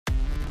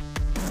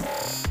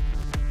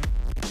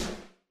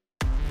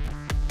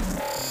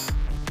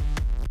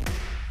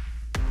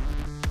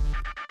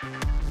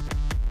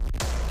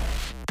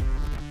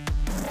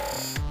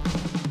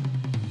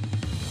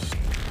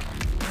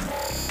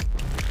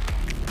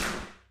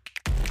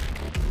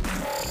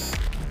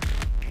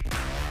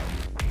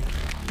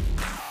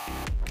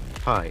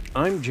Hi,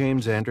 I'm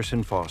James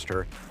Anderson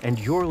Foster, and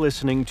you're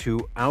listening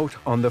to Out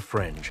on the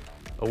Fringe,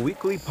 a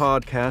weekly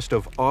podcast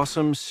of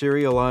awesome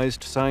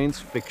serialized science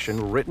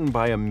fiction written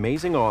by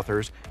amazing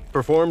authors,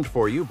 performed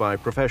for you by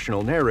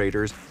professional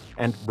narrators,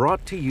 and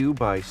brought to you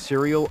by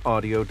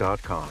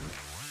SerialAudio.com.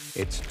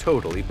 It's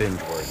totally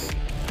binge-worthy.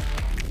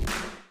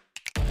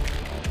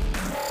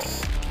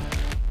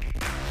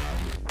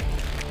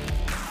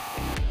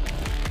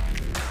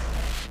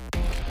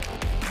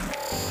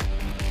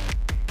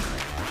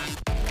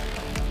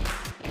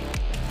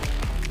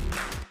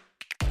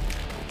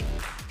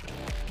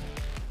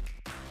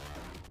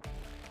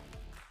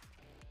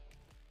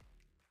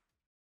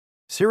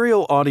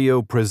 Serial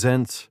Audio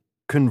presents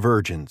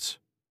Convergence,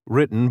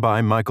 written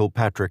by Michael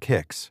Patrick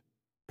Hicks,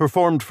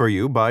 performed for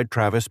you by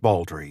Travis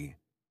Baldry.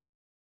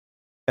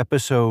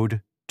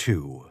 Episode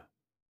 2.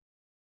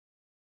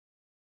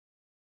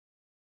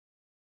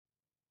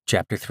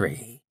 Chapter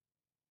 3.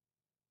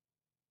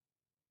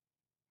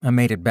 I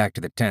made it back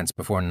to the tents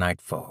before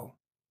nightfall.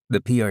 The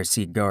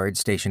PRC guard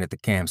stationed at the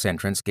camp's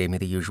entrance gave me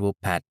the usual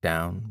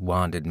pat-down,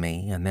 wanded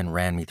me, and then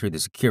ran me through the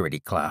security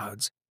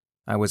clouds.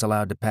 I was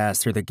allowed to pass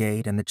through the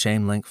gate and the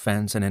chain-link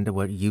fence and into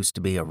what used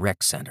to be a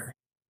rec center.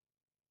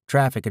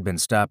 Traffic had been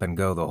stop and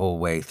go the whole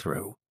way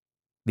through.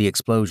 The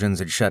explosions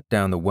had shut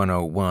down the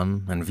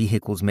 101, and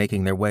vehicles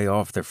making their way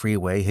off the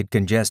freeway had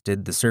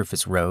congested the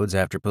surface roads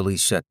after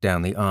police shut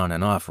down the on-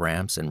 and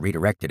off-ramps and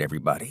redirected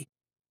everybody.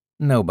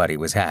 Nobody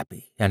was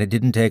happy, and it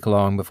didn't take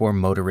long before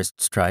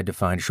motorists tried to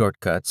find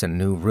shortcuts and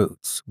new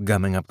routes,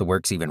 gumming up the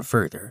works even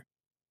further.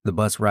 The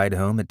bus ride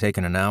home had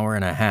taken an hour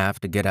and a half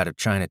to get out of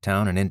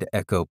Chinatown and into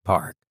Echo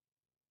Park.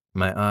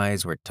 My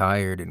eyes were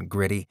tired and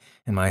gritty,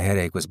 and my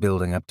headache was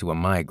building up to a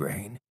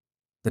migraine.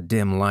 The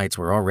dim lights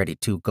were already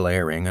too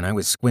glaring, and I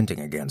was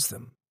squinting against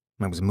them.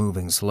 I was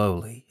moving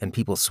slowly, and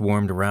people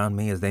swarmed around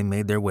me as they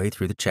made their way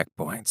through the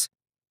checkpoints.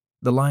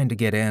 The line to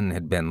get in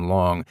had been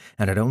long,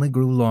 and it only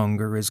grew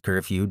longer as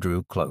curfew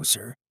drew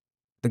closer.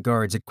 The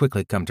guards had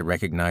quickly come to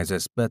recognize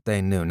us, but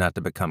they knew not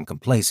to become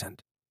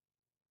complacent.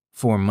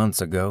 4 months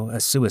ago,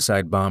 a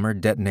suicide bomber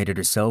detonated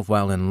herself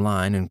while in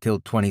line and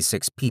killed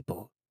 26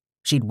 people.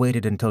 She'd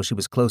waited until she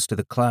was close to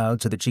the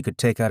cloud so that she could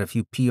take out a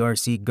few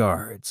PRC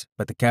guards,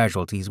 but the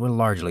casualties were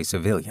largely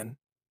civilian.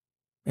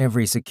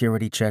 Every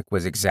security check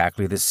was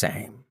exactly the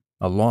same,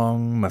 a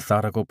long,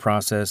 methodical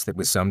process that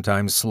was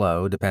sometimes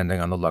slow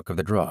depending on the luck of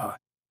the draw.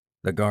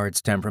 The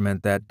guard's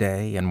temperament that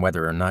day and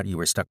whether or not you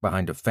were stuck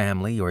behind a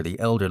family or the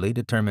elderly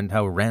determined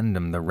how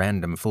random the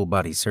random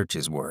full-body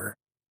searches were.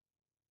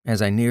 As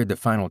I neared the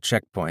final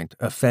checkpoint,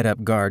 a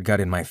fed-up guard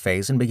got in my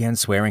face and began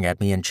swearing at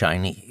me in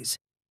Chinese.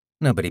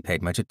 Nobody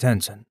paid much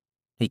attention.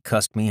 He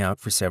cussed me out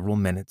for several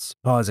minutes,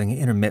 pausing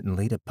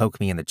intermittently to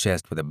poke me in the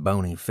chest with a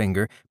bony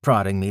finger,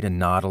 prodding me to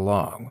nod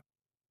along.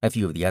 A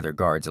few of the other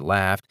guards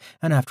laughed,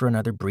 and after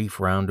another brief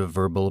round of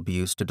verbal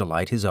abuse to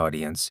delight his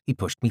audience, he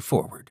pushed me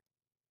forward.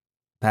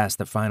 Past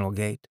the final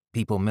gate,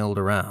 people milled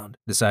around,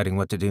 deciding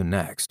what to do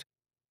next.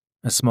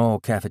 A small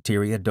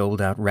cafeteria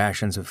doled out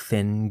rations of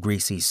thin,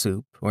 greasy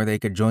soup, or they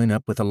could join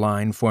up with a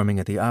line forming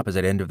at the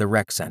opposite end of the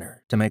rec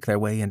center to make their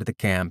way into the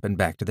camp and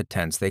back to the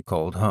tents they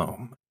called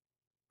home.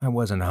 I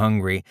wasn't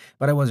hungry,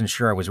 but I wasn't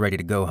sure I was ready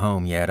to go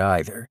home yet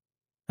either.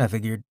 I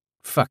figured,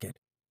 fuck it,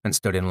 and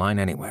stood in line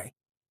anyway.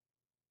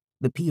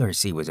 The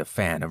PRC was a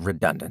fan of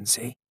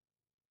redundancy.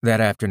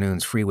 That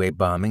afternoon's freeway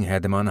bombing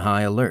had them on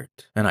high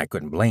alert, and I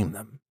couldn't blame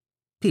them.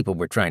 People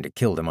were trying to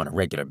kill them on a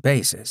regular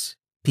basis.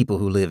 People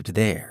who lived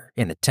there,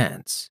 in the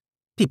tents.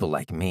 People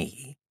like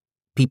me.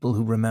 People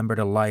who remembered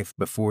a life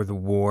before the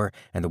war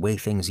and the way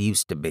things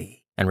used to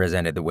be, and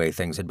resented the way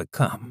things had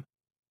become.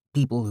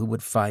 People who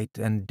would fight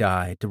and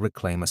die to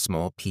reclaim a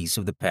small piece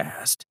of the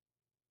past.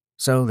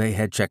 So they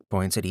had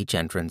checkpoints at each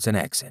entrance and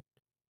exit.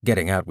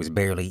 Getting out was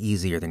barely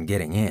easier than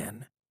getting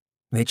in.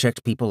 They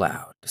checked people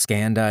out,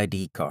 scanned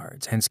ID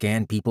cards, and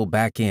scanned people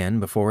back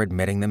in before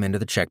admitting them into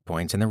the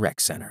checkpoints in the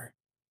rec center.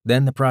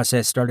 Then the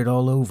process started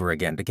all over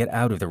again to get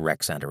out of the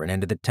rec center and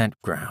into the tent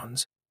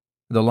grounds.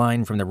 The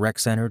line from the rec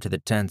center to the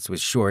tents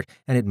was short,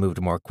 and it moved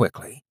more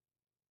quickly.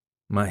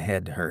 My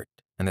head hurt,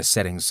 and the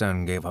setting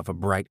sun gave off a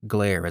bright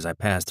glare as I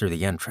passed through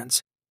the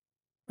entrance.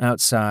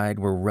 Outside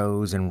were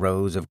rows and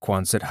rows of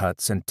Quonset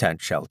huts and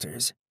tent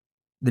shelters.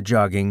 The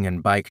jogging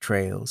and bike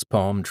trails,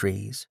 palm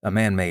trees, a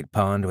man-made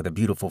pond with a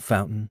beautiful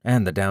fountain,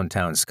 and the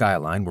downtown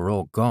skyline were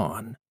all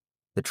gone.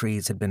 The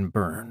trees had been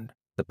burned.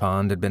 The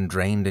pond had been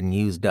drained and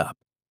used up.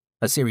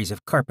 A series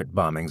of carpet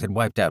bombings had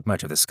wiped out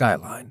much of the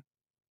skyline.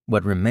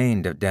 What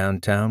remained of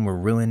downtown were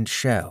ruined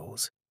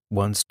shells.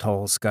 Once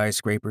tall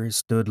skyscrapers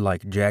stood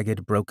like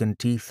jagged, broken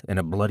teeth in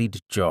a bloodied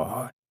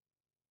jaw.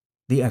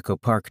 The Echo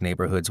Park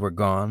neighborhoods were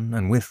gone,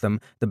 and with them,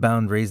 the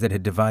boundaries that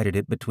had divided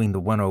it between the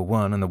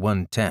 101 and the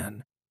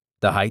 110.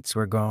 The Heights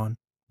were gone.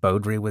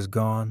 Beaudry was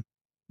gone.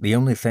 The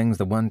only things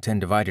the 110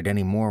 divided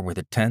anymore were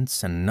the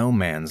tents and no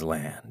man's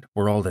land,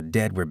 where all the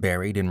dead were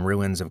buried in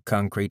ruins of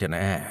concrete and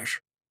ash.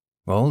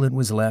 All that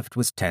was left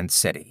was Tent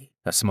City,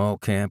 a small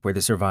camp where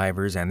the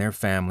survivors and their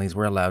families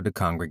were allowed to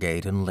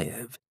congregate and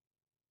live.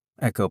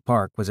 Echo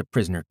Park was a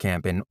prisoner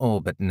camp in all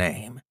but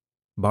name.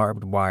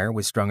 Barbed wire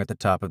was strung at the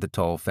top of the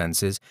tall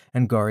fences,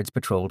 and guards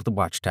patrolled the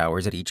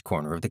watchtowers at each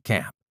corner of the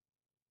camp.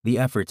 The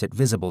efforts at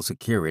visible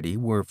security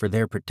were for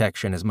their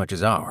protection as much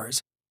as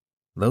ours.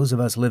 Those of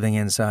us living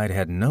inside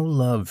had no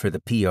love for the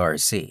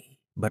PRC,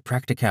 but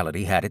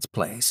practicality had its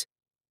place.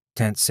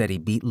 Tent said he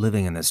beat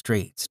living in the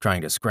streets,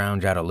 trying to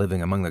scrounge out a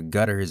living among the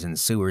gutters and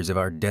sewers of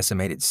our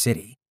decimated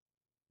city.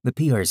 The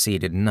PRC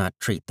did not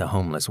treat the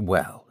homeless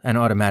well and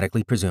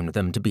automatically presumed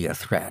them to be a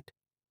threat.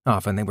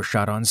 Often they were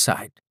shot on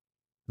sight.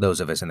 Those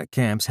of us in the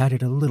camps had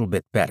it a little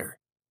bit better.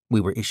 We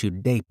were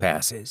issued day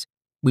passes.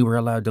 We were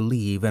allowed to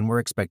leave and were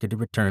expected to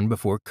return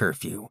before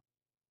curfew.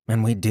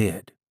 And we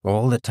did,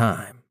 all the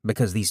time,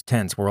 because these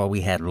tents were all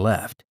we had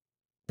left.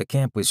 The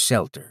camp was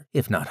shelter,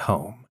 if not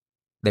home.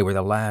 They were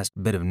the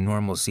last bit of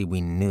normalcy we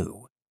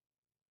knew.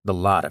 The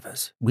lot of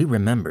us, we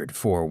remembered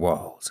four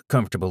walls,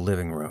 comfortable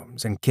living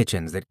rooms, and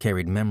kitchens that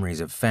carried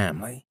memories of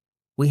family.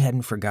 We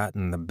hadn't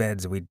forgotten the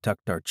beds we'd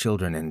tucked our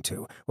children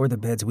into, or the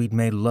beds we'd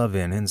made love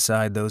in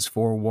inside those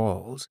four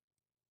walls.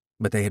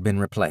 But they had been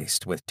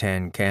replaced with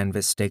tan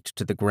canvas staked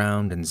to the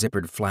ground and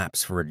zippered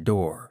flaps for a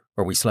door,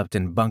 or we slept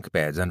in bunk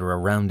beds under a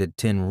rounded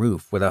tin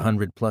roof with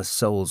 100+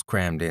 souls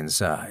crammed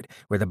inside,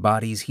 where the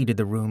bodies heated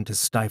the room to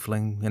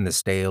stifling and the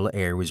stale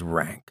air was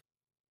rank.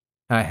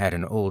 I had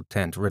an old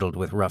tent riddled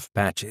with rough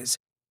patches.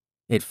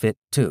 It fit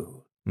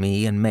two,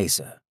 me and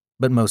Mesa,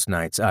 but most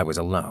nights I was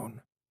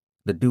alone.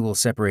 The dual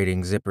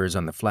separating zippers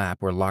on the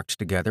flap were locked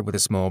together with a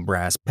small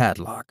brass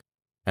padlock.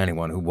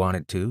 Anyone who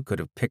wanted to could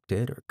have picked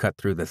it or cut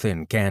through the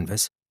thin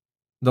canvas.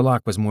 The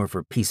lock was more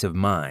for peace of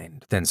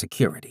mind than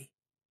security.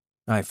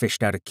 I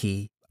fished out a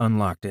key,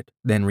 unlocked it,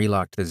 then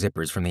relocked the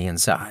zippers from the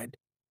inside.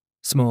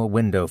 Small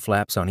window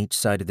flaps on each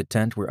side of the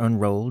tent were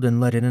unrolled and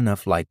let in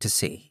enough light to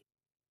see.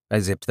 I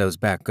zipped those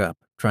back up,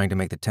 trying to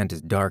make the tent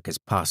as dark as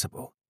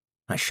possible.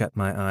 I shut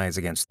my eyes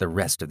against the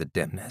rest of the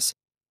dimness.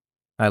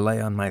 I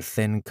lay on my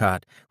thin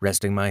cot,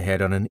 resting my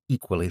head on an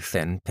equally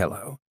thin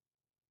pillow.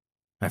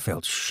 I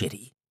felt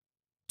shitty.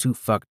 Too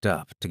fucked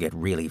up to get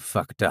really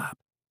fucked up.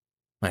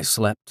 I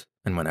slept,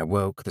 and when I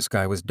woke, the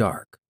sky was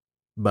dark.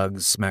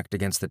 Bugs smacked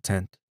against the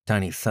tent,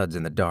 tiny thuds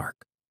in the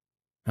dark.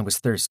 I was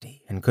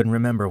thirsty and couldn't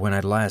remember when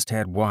I'd last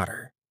had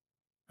water.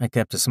 I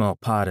kept a small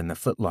pot in the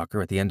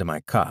footlocker at the end of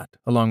my cot,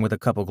 along with a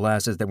couple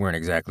glasses that weren't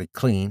exactly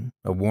clean,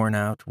 a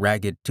worn-out,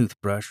 ragged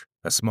toothbrush,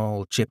 a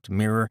small, chipped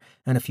mirror,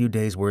 and a few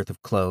days' worth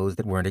of clothes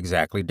that weren't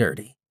exactly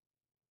dirty.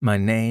 My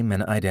name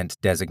and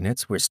ident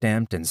designates were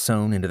stamped and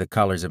sewn into the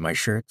collars of my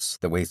shirts,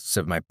 the waists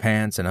of my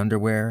pants and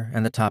underwear,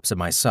 and the tops of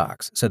my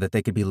socks so that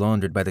they could be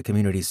laundered by the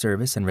community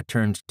service and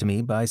returned to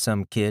me by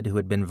some kid who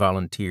had been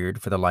volunteered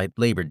for the light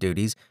labor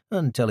duties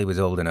until he was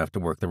old enough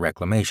to work the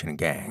reclamation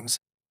gangs.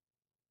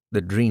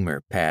 The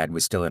Dreamer pad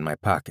was still in my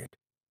pocket.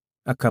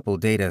 A couple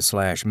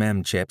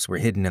data/mem chips were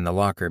hidden in the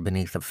locker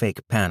beneath a fake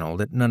panel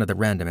that none of the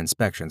random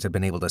inspections had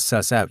been able to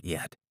suss out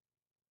yet.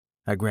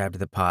 I grabbed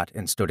the pot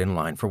and stood in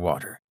line for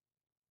water.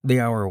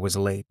 The hour was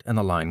late and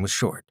the line was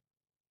short.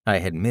 I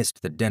had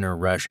missed the dinner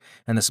rush,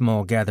 and the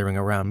small gathering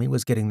around me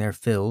was getting their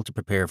fill to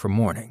prepare for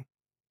morning.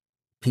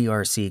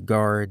 PRC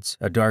guards,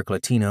 a dark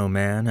Latino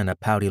man, and a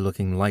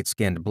pouty-looking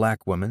light-skinned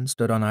black woman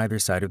stood on either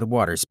side of the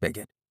water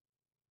spigot.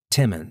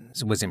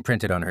 Timmons was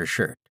imprinted on her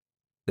shirt.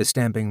 The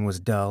stamping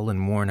was dull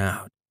and worn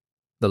out.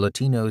 The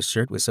Latino's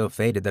shirt was so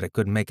faded that I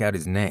couldn't make out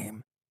his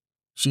name.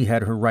 She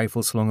had her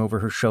rifle slung over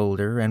her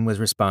shoulder and was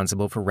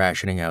responsible for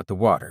rationing out the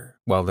water,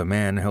 while the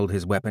man held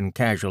his weapon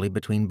casually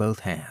between both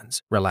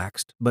hands,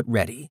 relaxed but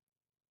ready.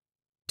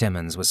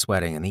 Timmons was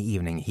sweating in the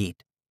evening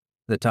heat.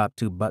 The top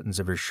two buttons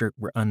of her shirt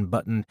were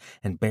unbuttoned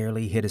and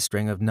barely hid a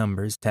string of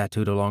numbers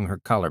tattooed along her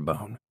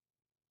collarbone.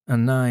 A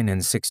 9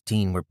 and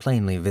 16 were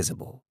plainly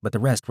visible, but the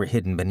rest were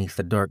hidden beneath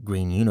the dark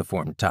green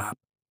uniform top.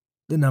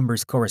 The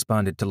numbers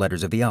corresponded to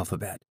letters of the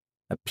alphabet,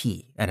 a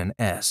P and an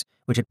S,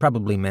 which had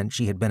probably meant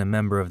she had been a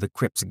member of the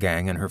Crips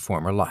gang in her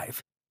former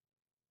life.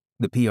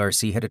 The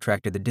PRC had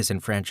attracted the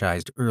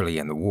disenfranchised early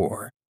in the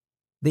war.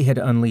 They had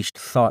unleashed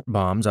thought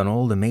bombs on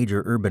all the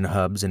major urban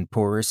hubs and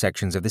poorer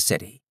sections of the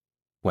city.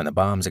 When the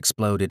bombs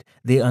exploded,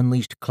 they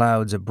unleashed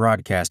clouds of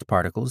broadcast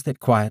particles that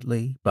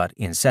quietly, but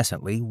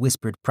incessantly,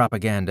 whispered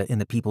propaganda in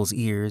the people's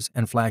ears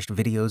and flashed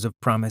videos of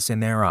promise in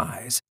their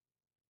eyes.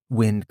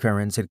 Wind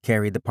currents had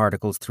carried the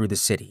particles through the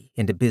city,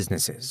 into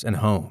businesses and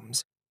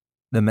homes.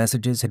 The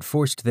messages had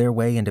forced their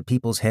way into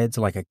people's heads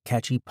like a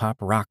catchy pop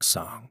rock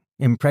song,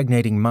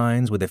 impregnating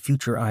minds with a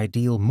future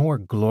ideal more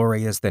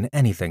glorious than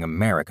anything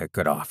America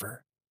could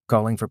offer,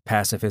 calling for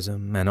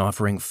pacifism and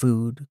offering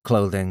food,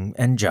 clothing,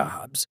 and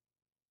jobs.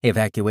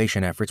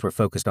 Evacuation efforts were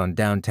focused on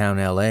downtown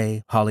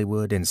LA,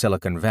 Hollywood, and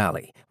Silicon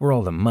Valley, where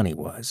all the money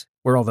was,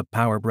 where all the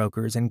power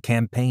brokers and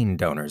campaign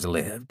donors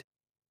lived.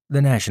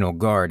 The National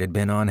Guard had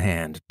been on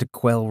hand to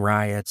quell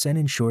riots and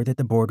ensure that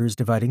the borders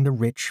dividing the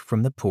rich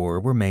from the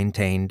poor were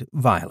maintained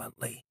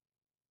violently.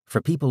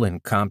 For people in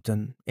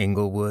Compton,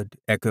 Inglewood,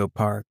 Echo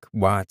Park,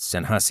 Watts,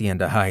 and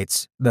Hacienda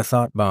Heights, the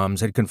thought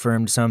bombs had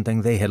confirmed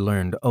something they had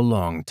learned a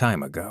long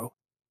time ago.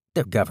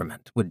 Their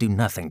government would do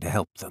nothing to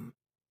help them.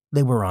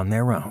 They were on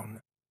their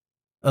own.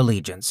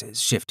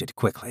 Allegiances shifted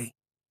quickly.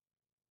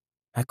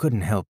 I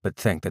couldn't help but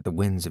think that the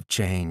winds of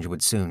change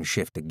would soon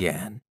shift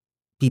again.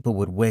 People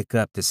would wake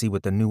up to see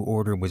what the new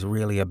order was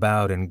really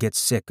about and get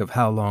sick of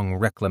how long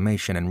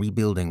reclamation and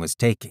rebuilding was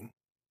taking.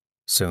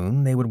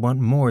 Soon they would want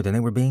more than they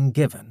were being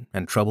given,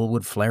 and trouble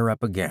would flare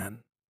up again.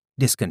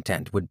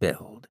 Discontent would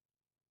build.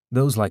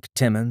 Those like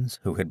Timmons,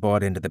 who had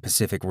bought into the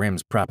Pacific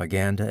Rim's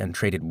propaganda and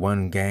traded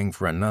one gang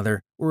for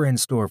another, were in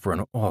store for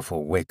an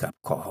awful wake-up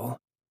call.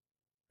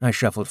 I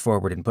shuffled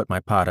forward and put my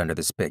pot under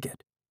the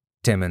spigot.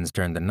 Timmons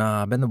turned the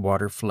knob and the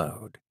water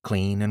flowed,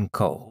 clean and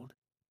cold.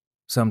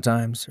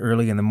 Sometimes,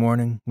 early in the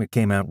morning, it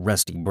came out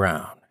rusty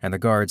brown, and the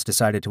guards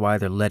decided to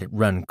either let it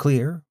run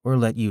clear or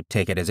let you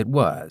take it as it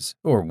was,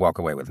 or walk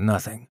away with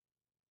nothing.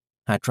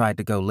 I tried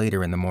to go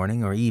later in the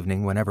morning or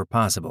evening whenever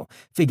possible,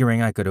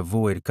 figuring I could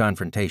avoid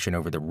confrontation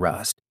over the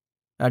rust.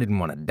 I didn't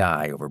want to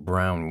die over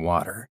brown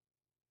water.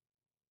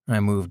 I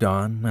moved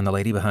on, and the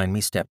lady behind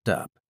me stepped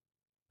up.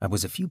 I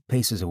was a few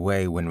paces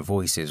away when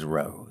voices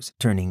rose,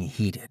 turning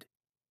heated.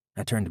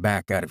 I turned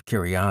back out of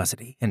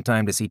curiosity, in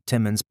time to see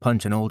Timmons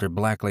punch an older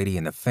black lady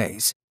in the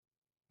face.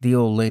 The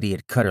old lady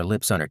had cut her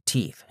lips on her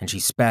teeth, and she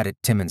spat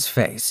at Timmons'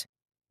 face.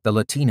 The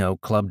Latino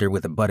clubbed her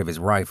with the butt of his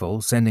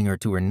rifle, sending her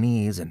to her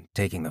knees and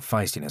taking the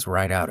feistiness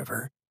right out of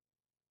her.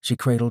 She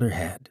cradled her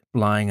head,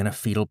 lying in a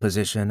fetal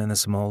position in the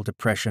small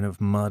depression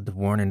of mud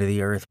worn into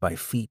the earth by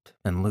feet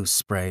and loose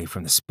spray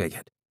from the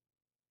spigot.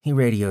 He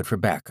radioed for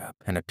backup,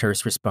 and a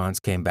terse response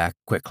came back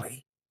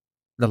quickly.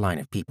 The line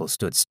of people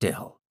stood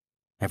still.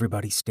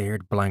 Everybody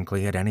stared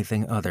blankly at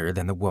anything other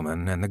than the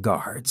woman and the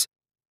guards.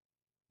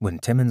 When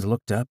Timmons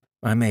looked up,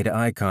 I made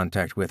eye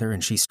contact with her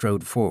and she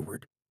strode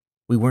forward.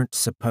 We weren't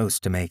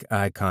supposed to make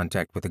eye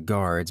contact with the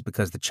guards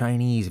because the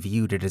Chinese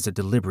viewed it as a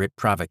deliberate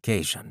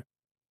provocation.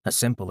 A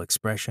simple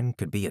expression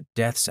could be a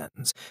death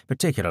sentence,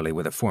 particularly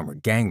with a former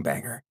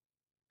gangbanger.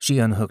 She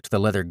unhooked the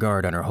leather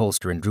guard on her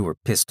holster and drew her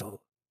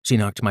pistol. She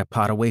knocked my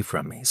pot away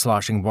from me,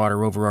 sloshing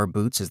water over our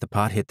boots as the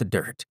pot hit the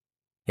dirt.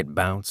 It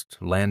bounced,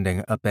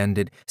 landing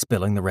upended,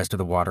 spilling the rest of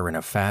the water in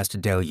a fast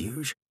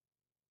deluge.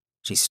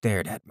 She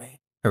stared at me,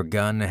 her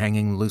gun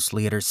hanging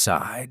loosely at her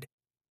side.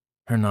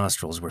 Her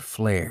nostrils were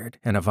flared,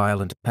 and a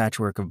violent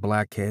patchwork of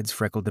blackheads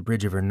freckled the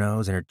bridge of her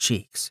nose and her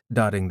cheeks,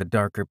 dotting the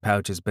darker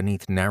pouches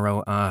beneath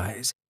narrow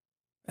eyes.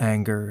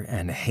 Anger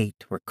and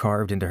hate were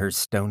carved into her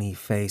stony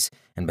face,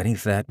 and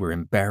beneath that were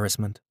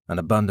embarrassment, an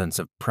abundance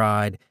of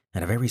pride,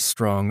 and a very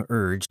strong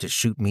urge to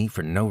shoot me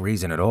for no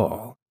reason at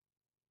all.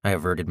 I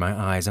averted my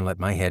eyes and let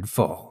my head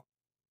fall.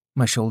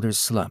 My shoulders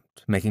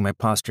slumped, making my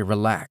posture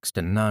relaxed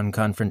and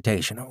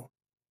non-confrontational.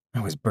 I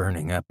was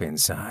burning up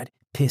inside,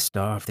 pissed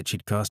off that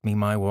she'd cost me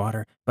my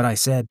water, but I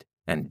said,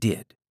 and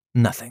did,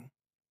 nothing.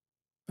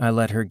 I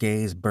let her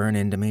gaze burn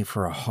into me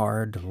for a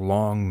hard,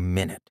 long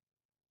minute.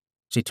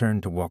 She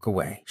turned to walk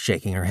away,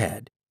 shaking her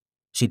head.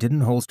 She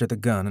didn't holster the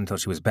gun until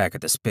she was back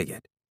at the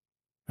spigot.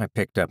 I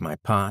picked up my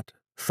pot,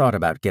 thought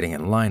about getting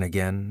in line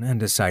again, and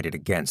decided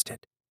against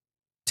it.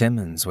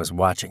 Timmons was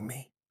watching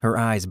me, her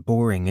eyes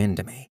boring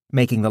into me,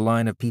 making the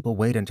line of people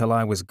wait until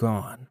I was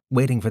gone,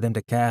 waiting for them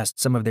to cast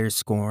some of their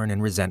scorn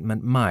and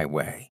resentment my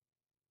way.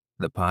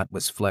 The pot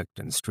was flecked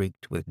and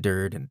streaked with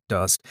dirt and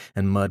dust,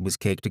 and mud was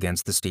caked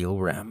against the steel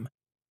rim.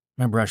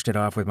 I brushed it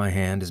off with my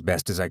hand as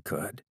best as I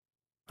could.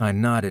 I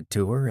nodded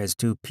to her as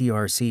two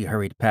PRC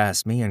hurried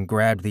past me and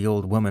grabbed the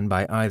old woman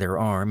by either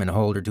arm and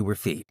hauled her to her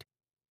feet.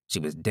 She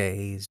was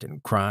dazed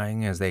and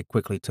crying as they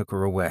quickly took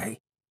her away.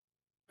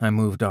 I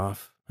moved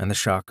off, and the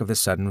shock of the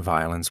sudden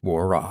violence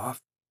wore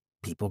off.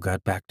 People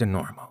got back to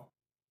normal.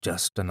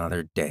 Just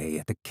another day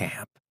at the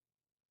camp.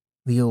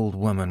 The old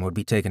woman would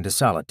be taken to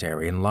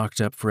solitary and locked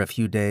up for a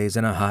few days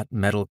in a hot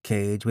metal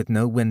cage with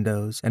no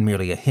windows and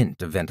merely a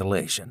hint of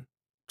ventilation.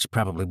 She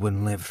probably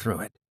wouldn't live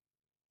through it.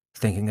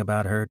 Thinking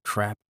about her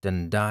trapped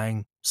and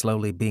dying,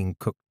 slowly being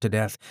cooked to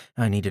death,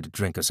 I needed a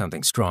drink of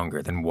something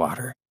stronger than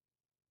water.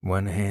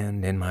 One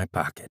hand in my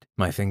pocket,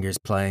 my fingers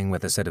playing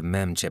with a set of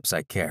mem chips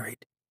I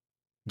carried.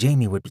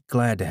 Jamie would be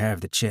glad to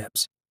have the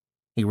chips.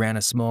 He ran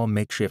a small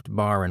makeshift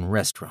bar and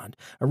restaurant,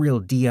 a real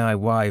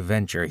DIY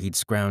venture he'd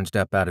scrounged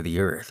up out of the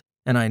earth,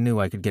 and I knew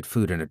I could get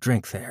food and a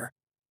drink there.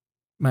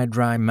 My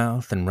dry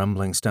mouth and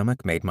rumbling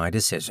stomach made my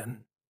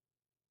decision.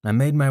 I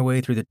made my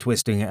way through the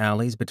twisting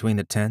alleys between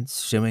the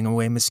tents, shooing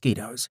away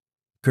mosquitoes.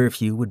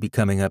 Curfew would be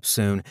coming up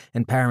soon,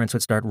 and parents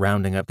would start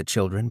rounding up the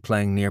children,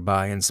 playing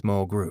nearby in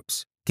small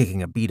groups,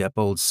 kicking a beat-up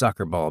old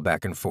soccer ball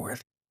back and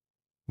forth.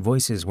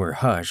 Voices were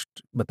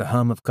hushed, but the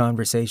hum of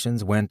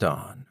conversations went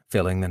on,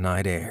 filling the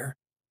night air.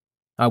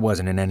 I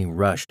wasn't in any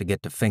rush to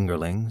get to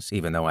fingerlings,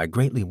 even though I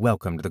greatly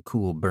welcomed the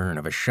cool burn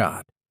of a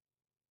shot.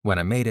 When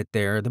I made it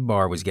there, the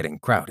bar was getting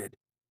crowded.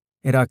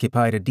 It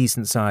occupied a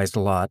decent-sized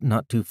lot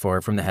not too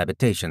far from the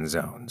habitation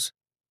zones.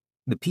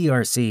 The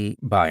PRC,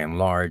 by and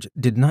large,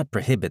 did not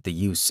prohibit the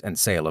use and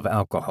sale of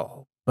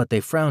alcohol, but they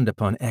frowned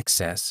upon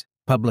excess,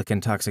 public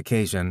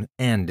intoxication,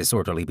 and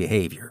disorderly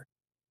behavior.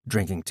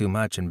 Drinking too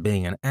much and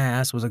being an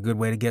ass was a good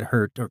way to get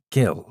hurt or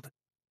killed.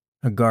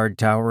 A guard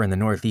tower in the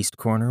northeast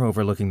corner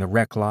overlooking the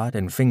wreck lot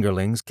and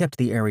fingerlings kept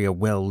the area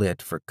well lit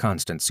for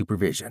constant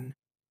supervision.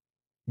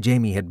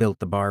 Jamie had built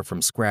the bar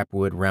from scrap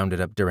wood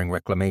rounded up during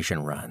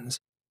reclamation runs.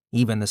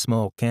 Even the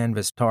small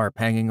canvas tarp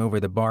hanging over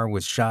the bar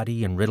was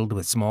shoddy and riddled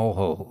with small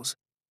holes.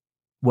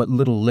 What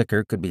little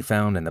liquor could be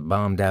found in the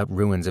bombed-out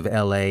ruins of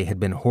L.A. had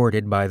been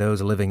hoarded by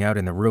those living out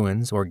in the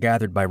ruins or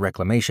gathered by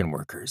reclamation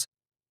workers.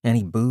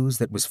 Any booze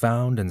that was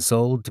found and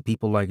sold to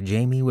people like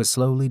Jamie was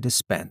slowly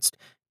dispensed,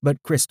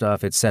 but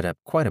Christoph had set up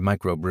quite a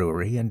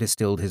microbrewery and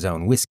distilled his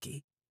own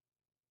whiskey.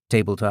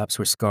 Tabletops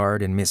were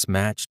scarred and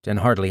mismatched, and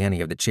hardly any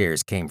of the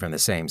chairs came from the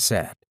same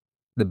set.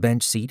 The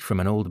bench seat from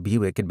an old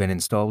Buick had been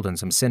installed on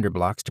some cinder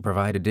blocks to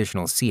provide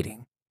additional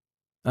seating.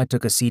 I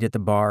took a seat at the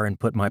bar and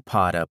put my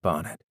pot up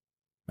on it.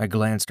 I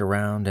glanced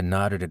around and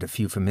nodded at a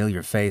few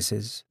familiar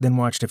faces, then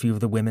watched a few of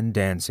the women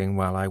dancing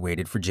while I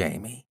waited for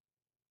Jamie.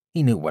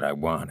 He knew what I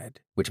wanted,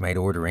 which made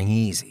ordering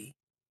easy.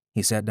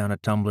 He set down a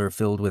tumbler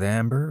filled with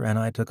amber, and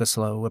I took a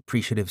slow,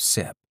 appreciative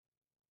sip.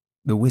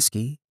 The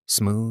whiskey,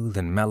 smooth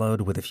and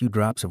mellowed with a few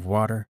drops of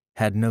water,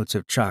 had notes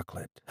of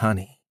chocolate,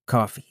 honey,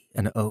 coffee,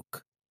 and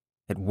oak.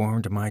 It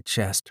warmed my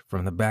chest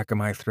from the back of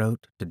my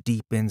throat to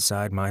deep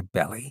inside my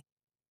belly.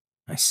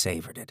 I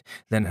savored it,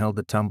 then held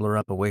the tumbler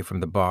up away from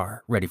the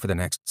bar, ready for the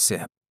next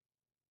sip.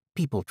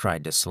 People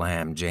tried to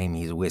slam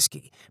Jamie's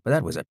whiskey, but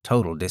that was a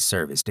total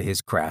disservice to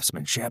his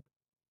craftsmanship.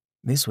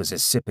 This was a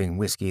sipping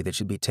whiskey that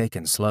should be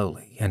taken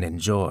slowly and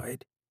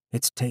enjoyed.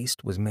 Its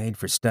taste was made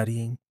for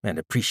studying and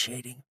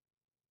appreciating.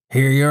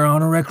 "Hear you're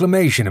on a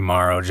reclamation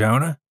tomorrow,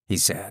 Jonah," he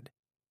said.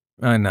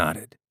 I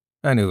nodded.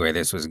 I knew where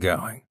this was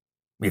going.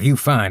 "If you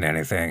find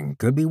anything,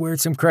 could be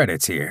worth some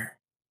credits here."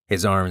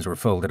 His arms were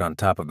folded on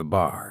top of the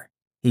bar.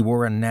 He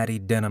wore a natty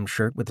denim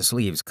shirt with the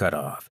sleeves cut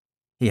off.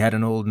 He had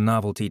an old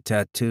novelty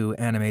tattoo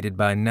animated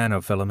by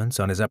nanofilaments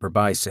on his upper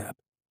bicep.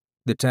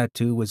 The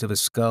tattoo was of a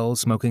skull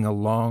smoking a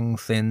long,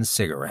 thin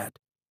cigarette.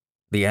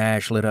 The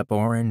ash lit up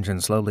orange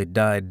and slowly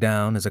died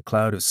down as a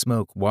cloud of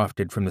smoke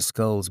wafted from the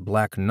skull's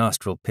black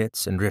nostril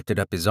pits and drifted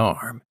up his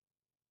arm.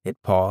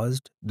 It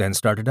paused, then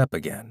started up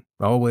again,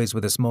 always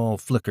with a small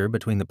flicker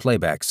between the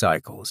playback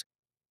cycles.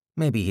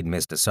 Maybe he'd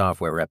missed a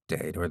software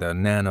update, or the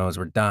nanos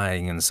were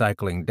dying and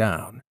cycling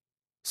down.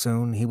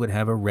 Soon he would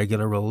have a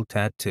regular old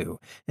tattoo,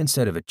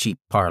 instead of a cheap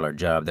parlor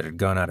job that had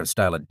gone out of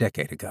style a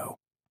decade ago.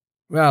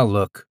 "Well,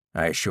 look,"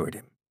 I assured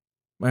him.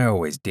 I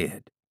always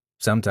did.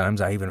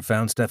 Sometimes I even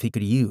found stuff he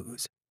could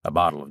use. A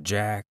bottle of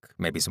Jack,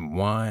 maybe some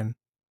wine.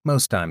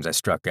 Most times I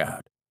struck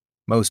out.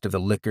 Most of the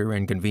liquor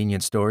in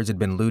convenience stores had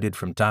been looted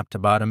from top to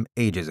bottom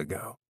ages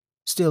ago.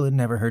 Still, it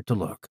never hurt to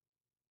look.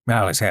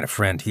 "Alice had a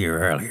friend here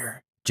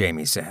earlier,"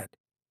 Jamie said.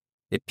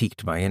 It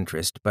piqued my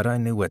interest, but I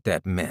knew what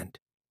that meant.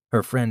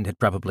 Her friend had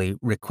probably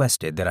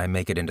requested that I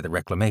make it into the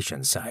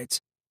reclamation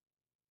sites.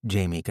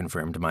 Jamie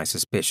confirmed my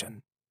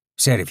suspicion.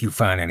 "Said if you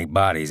find any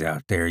bodies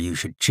out there, you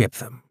should chip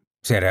them.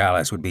 Said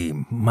Alice would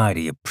be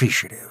mighty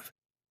appreciative."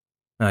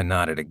 I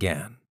nodded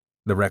again.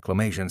 The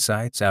reclamation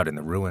sites out in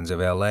the ruins of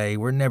L.A.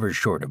 were never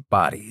short of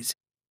bodies.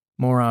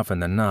 More often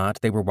than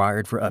not, they were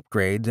wired for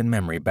upgrades and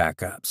memory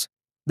backups.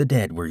 The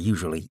dead were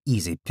usually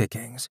easy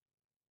pickings.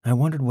 I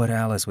wondered what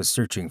Alice was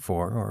searching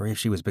for, or if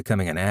she was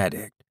becoming an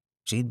addict.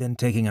 She'd been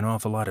taking an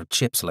awful lot of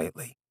chips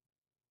lately.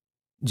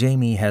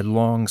 Jamie had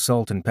long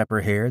salt and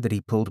pepper hair that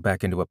he pulled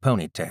back into a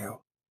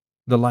ponytail.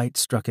 The light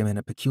struck him in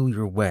a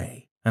peculiar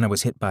way, and I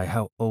was hit by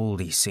how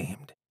old he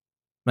seemed.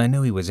 I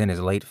knew he was in his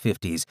late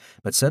 50s,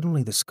 but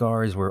suddenly the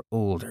scars were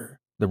older,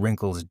 the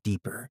wrinkles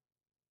deeper.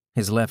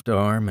 His left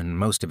arm and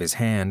most of his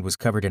hand was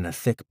covered in a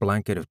thick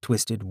blanket of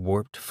twisted,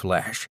 warped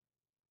flesh.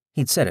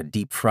 He'd said a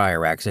deep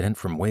fryer accident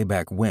from way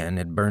back when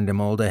had burned him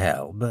all to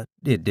hell, but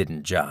it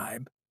didn't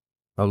jibe.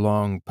 A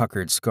long,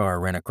 puckered scar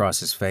ran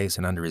across his face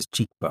and under his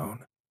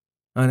cheekbone.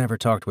 I never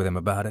talked with him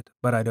about it,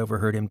 but I'd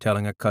overheard him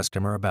telling a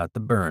customer about the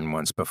burn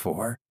once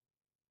before.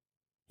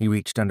 He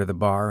reached under the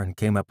bar and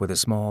came up with a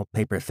small,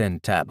 paper-thin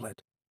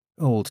tablet.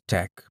 Old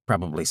tech,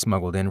 probably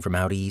smuggled in from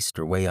out east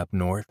or way up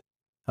north.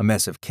 A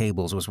mess of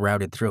cables was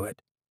routed through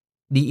it.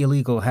 The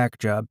illegal hack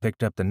job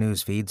picked up the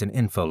news feeds and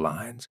info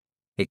lines.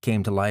 It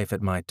came to life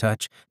at my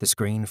touch, the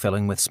screen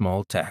filling with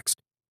small text.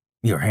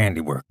 "Your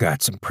handiwork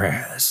got some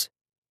press."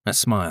 A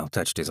smile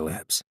touched his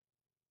lips.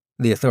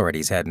 The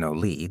authorities had no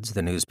leads,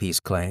 the news piece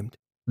claimed.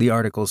 The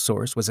article's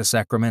source was a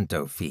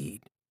Sacramento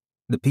feed.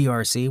 The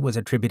PRC was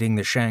attributing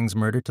the Shangs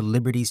murder to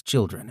Liberty's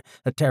Children,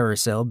 a terror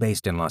cell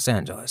based in Los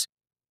Angeles.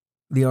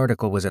 The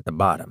article was at the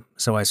bottom,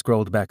 so I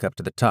scrolled back up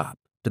to the top,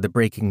 to the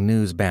breaking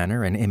news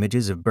banner and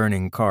images of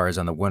burning cars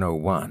on the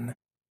 101.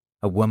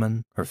 A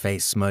woman, her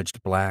face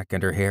smudged black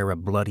and her hair a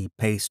bloody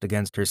paste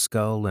against her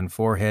skull and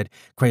forehead,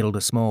 cradled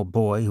a small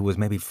boy who was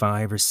maybe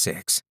 5 or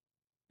 6.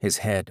 His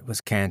head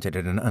was canted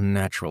at an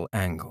unnatural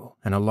angle,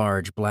 and a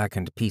large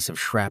blackened piece of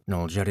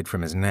shrapnel jutted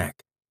from his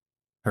neck.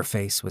 Her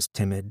face was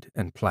timid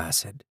and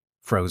placid,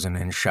 frozen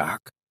in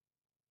shock.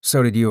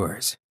 "So did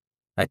yours."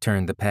 I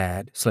turned the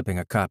pad, slipping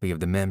a copy of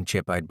the mem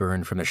chip I'd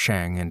burned from the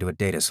Shang into a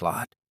data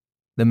slot.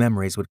 The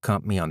memories would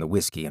comp me on the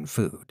whiskey and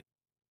food.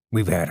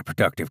 "We've had a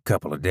productive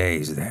couple of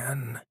days,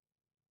 then."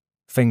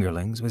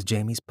 Fingerlings was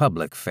Jamie's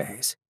public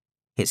face.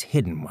 His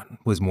hidden one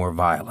was more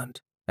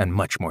violent and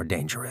much more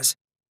dangerous.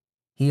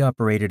 He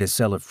operated a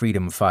cell of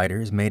freedom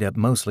fighters made up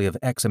mostly of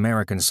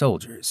ex-American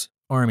soldiers,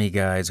 Army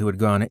guys who had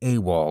gone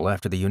AWOL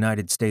after the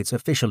United States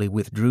officially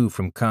withdrew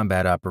from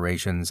combat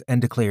operations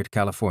and declared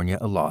California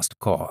a lost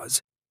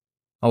cause.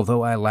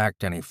 Although I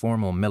lacked any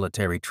formal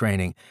military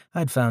training,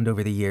 I'd found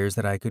over the years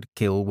that I could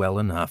kill well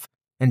enough,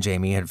 and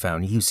Jamie had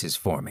found uses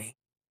for me.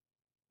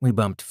 We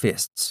bumped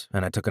fists,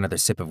 and I took another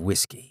sip of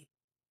whiskey.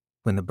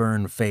 When the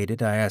burn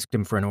faded, I asked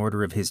him for an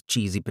order of his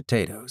cheesy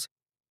potatoes.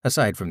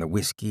 Aside from the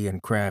whiskey and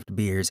craft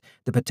beers,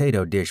 the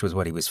potato dish was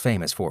what he was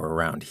famous for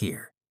around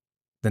here.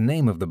 The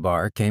name of the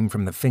bar came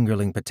from the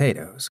fingerling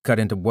potatoes, cut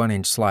into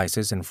 1-inch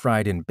slices and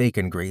fried in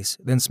bacon grease,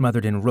 then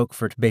smothered in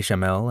Roquefort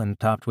bechamel and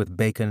topped with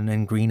bacon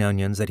and green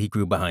onions that he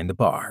grew behind the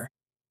bar.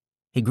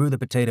 He grew the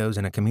potatoes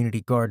in a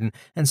community garden,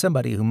 and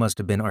somebody who must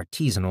have been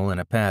artisanal in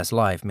a past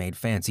life made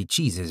fancy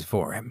cheeses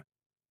for him.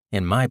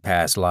 In my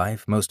past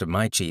life, most of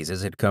my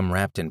cheeses had come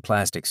wrapped in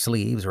plastic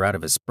sleeves or out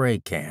of a spray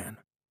can.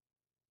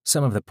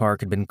 Some of the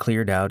park had been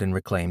cleared out and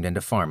reclaimed into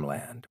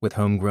farmland, with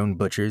homegrown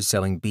butchers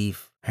selling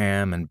beef,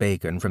 ham, and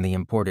bacon from the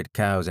imported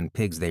cows and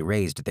pigs they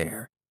raised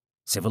there.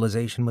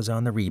 Civilization was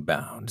on the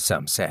rebound,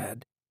 some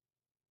said.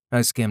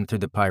 I skimmed through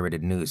the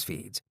pirated news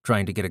feeds,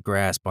 trying to get a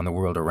grasp on the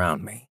world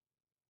around me.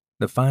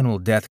 The final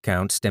death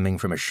count stemming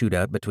from a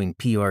shootout between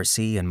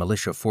PRC and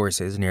militia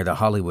forces near the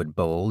Hollywood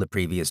Bowl the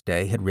previous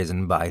day had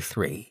risen by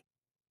 3.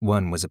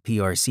 One was a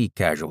PRC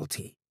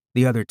casualty.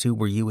 The other 2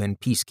 were UN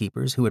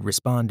peacekeepers who had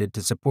responded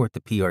to support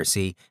the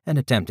PRC and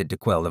attempted to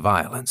quell the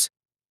violence.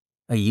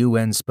 A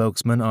UN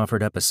spokesman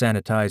offered up a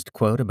sanitized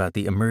quote about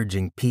the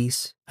emerging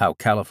peace, how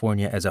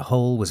California as a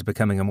whole was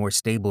becoming a more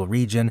stable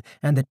region,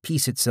 and that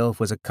peace itself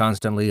was a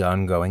constantly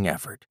ongoing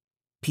effort.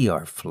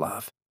 PR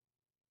fluff.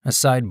 A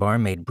sidebar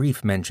made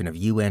brief mention of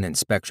UN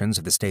inspections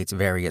of the state's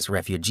various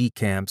refugee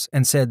camps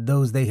and said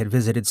those they had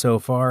visited so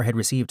far had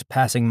received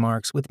passing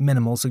marks with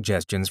minimal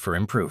suggestions for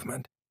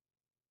improvement.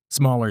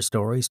 Smaller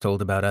stories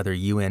told about other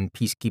UN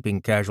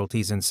peacekeeping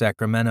casualties in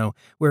Sacramento,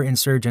 where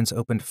insurgents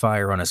opened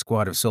fire on a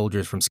squad of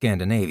soldiers from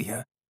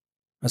Scandinavia.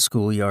 A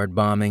schoolyard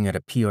bombing at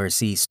a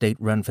PRC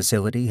state-run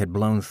facility had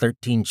blown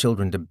 13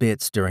 children to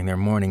bits during their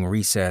morning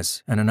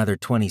recess, and another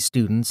 20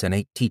 students and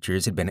 8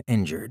 teachers had been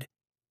injured.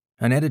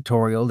 An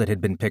editorial that had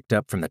been picked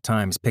up from the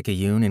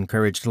Times-Picayune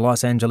encouraged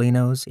Los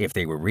Angelinos, if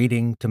they were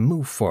reading, to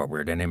move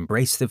forward and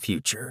embrace the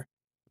future.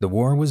 The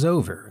war was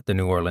over, the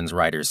New Orleans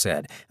writer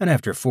said, and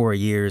after 4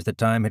 years the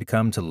time had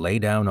come to lay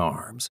down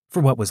arms,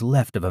 for what was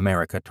left of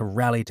America to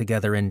rally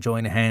together and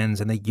join hands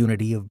in the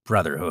unity of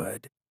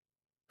brotherhood.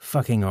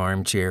 Fucking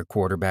armchair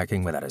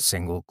quarterbacking without a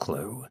single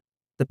clue.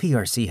 The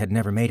PRC had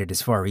never made it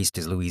as far east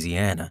as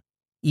Louisiana.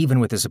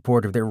 Even with the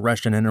support of their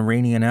Russian and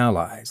Iranian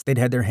allies, they'd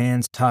had their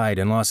hands tied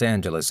in Los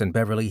Angeles and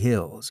Beverly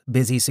Hills,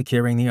 busy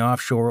securing the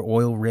offshore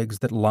oil rigs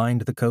that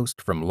lined the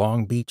coast from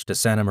Long Beach to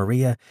Santa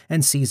Maria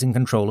and seizing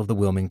control of the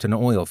Wilmington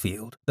oil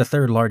field, the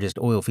 3rd largest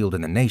oil field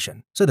in the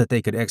nation, so that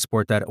they could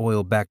export that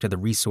oil back to the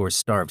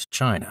resource-starved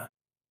China.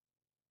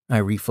 I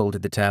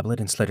refolded the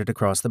tablet and slid it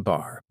across the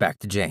bar, back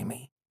to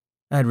Jamie.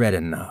 I'd read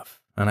enough,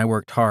 and I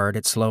worked hard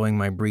at slowing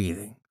my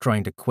breathing,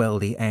 trying to quell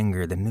the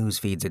anger the news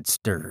feeds had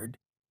stirred.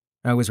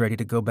 I was ready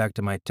to go back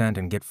to my tent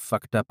and get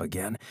fucked up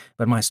again,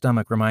 but my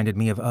stomach reminded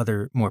me of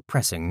other, more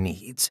pressing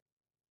needs.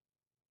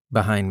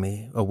 Behind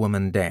me, a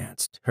woman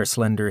danced, her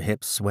slender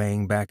hips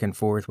swaying back and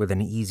forth with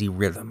an easy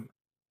rhythm.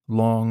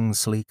 Long,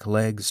 sleek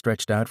legs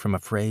stretched out from a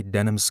frayed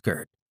denim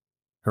skirt.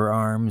 Her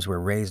arms were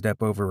raised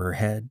up over her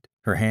head,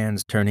 her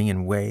hands turning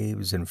in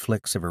waves and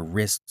flicks of her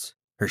wrists,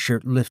 her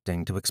shirt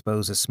lifting to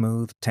expose a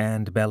smooth,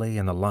 tanned belly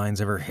and the lines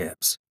of her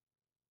hips.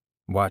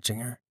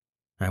 Watching her,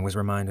 I was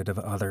reminded of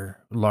other,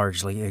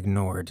 largely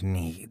ignored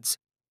needs.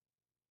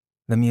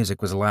 The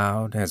music was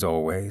loud, as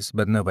always,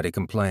 but nobody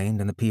complained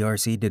and the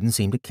PRC didn't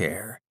seem to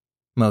care.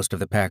 Most of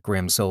the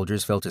pack-rim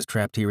soldiers felt as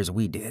trapped here as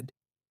we did.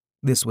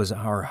 This was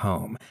our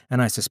home,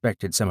 and I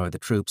suspected some of the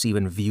troops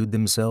even viewed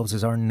themselves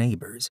as our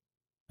neighbors.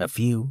 A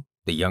few,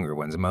 the younger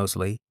ones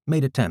mostly,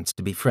 made attempts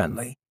to be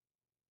friendly.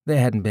 They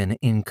hadn't been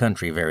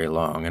in-country very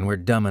long and were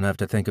dumb enough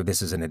to think of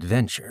this as an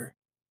adventure.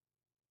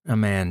 A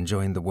man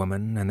joined the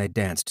woman and they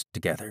danced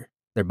together,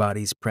 their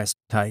bodies pressed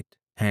tight,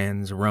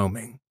 hands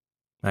roaming.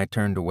 I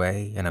turned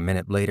away, and a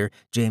minute later,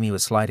 Jamie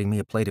was sliding me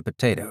a plate of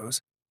potatoes.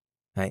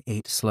 I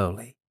ate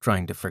slowly,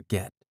 trying to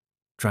forget,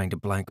 trying to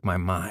blank my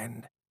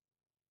mind.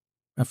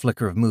 A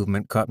flicker of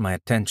movement caught my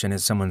attention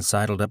as someone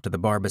sidled up to the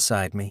bar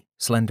beside me,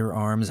 slender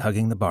arms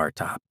hugging the bar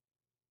top.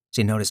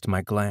 She noticed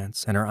my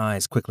glance, and her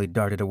eyes quickly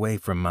darted away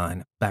from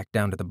mine, back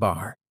down to the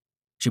bar.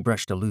 She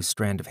brushed a loose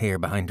strand of hair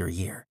behind her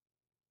ear.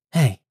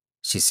 "Hey,"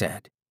 she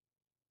said.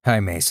 "Hi,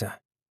 Mesa."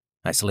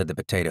 I slid the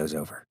potatoes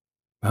over.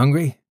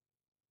 "Hungry?"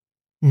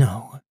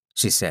 "No,"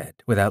 she said,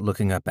 without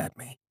looking up at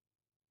me.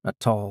 A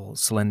tall,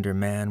 slender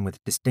man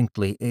with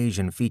distinctly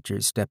Asian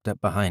features stepped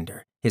up behind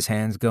her, his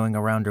hands going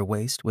around her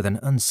waist with an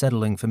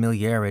unsettling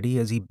familiarity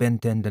as he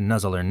bent in to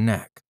nuzzle her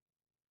neck.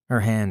 Her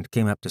hand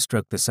came up to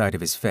stroke the side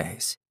of his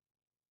face.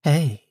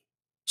 "Hey,"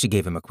 She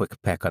gave him a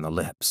quick peck on the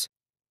lips.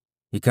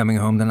 "You coming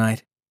home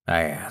tonight?"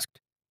 I asked.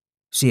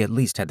 She at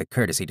least had the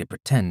courtesy to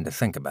pretend to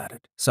think about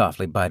it,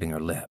 softly biting her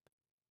lip.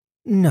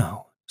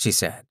 "No," she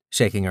said,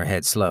 shaking her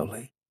head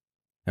slowly.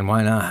 "And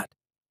why not?"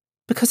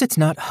 "Because it's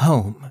not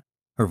home."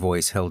 Her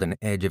voice held an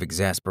edge of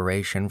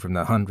exasperation from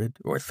the 100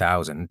 or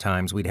 1,000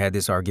 times we'd had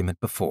this argument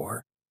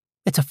before.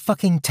 "It's a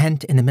fucking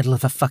tent in the middle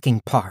of a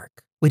fucking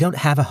park. We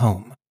don't have a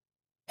home."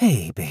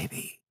 "Hey,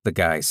 baby," the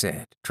guy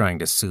said, trying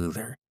to soothe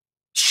her.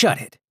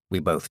 "Shut it," we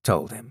both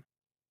told him.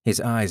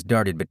 His eyes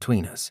darted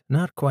between us,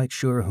 not quite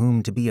sure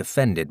whom to be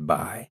offended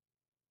by.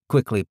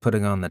 Quickly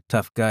putting on the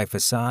tough guy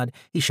facade,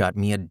 he shot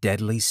me a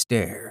deadly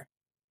stare.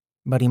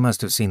 But he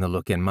must have seen the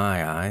look in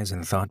my eyes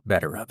and thought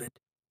better of it.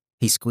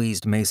 He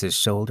squeezed Mesa's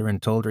shoulder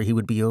and told her he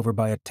would be over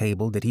by a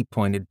table that he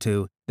pointed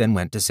to, then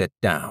went to sit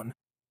down.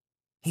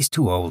 "He's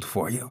too old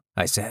for you,"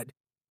 I said.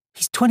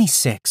 "He's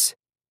 26.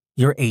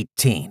 "You're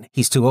 18.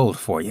 He's too old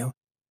for you."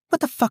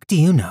 "What the fuck do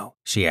you know?"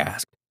 she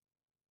asked.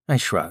 I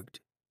shrugged.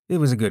 It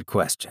was a good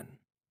question.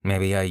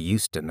 Maybe I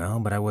used to know,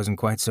 but I wasn't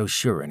quite so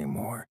sure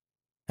anymore.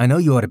 "I know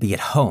you ought to be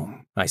at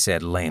home," I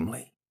said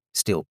lamely.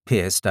 Still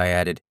pissed, I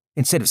added,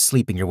 "instead of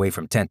sleeping your way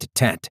from tent to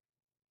tent."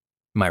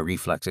 My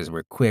reflexes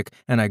were quick,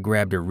 and I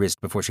grabbed her wrist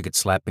before she could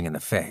slap me in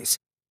the face.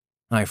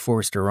 I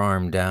forced her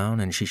arm down,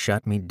 and she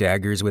shot me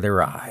daggers with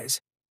her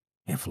eyes.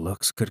 If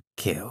looks could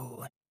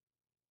kill.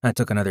 I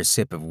took another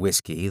sip of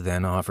whiskey,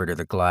 then offered her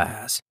the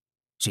glass.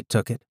 She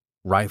took it,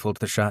 rifled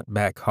the shot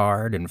back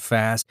hard and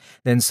fast,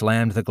 then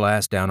slammed the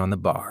glass down on the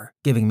bar,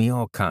 giving me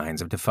all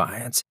kinds of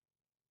defiance.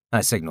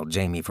 I signaled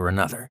Jamie for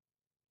another.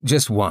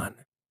 "Just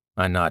one."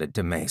 I nodded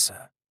to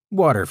Mesa.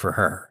 "Water for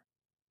her."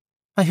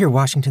 "I hear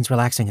Washington's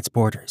relaxing its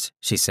borders,"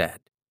 she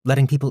said.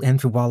 "Letting people in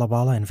through Walla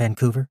Walla and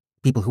Vancouver?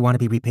 People who want to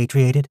be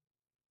repatriated?"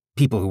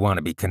 "People who want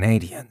to be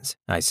Canadians,"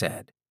 I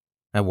said.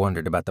 I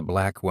wondered about the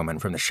black woman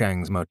from the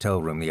Shang's motel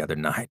room the other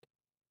night.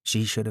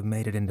 She should have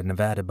made it into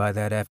Nevada by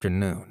that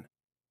afternoon.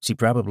 She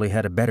probably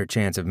had a better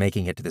chance of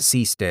making it to the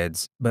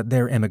Seasteads, but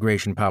their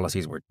immigration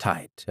policies were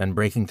tight, and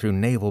breaking through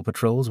naval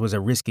patrols was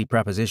a risky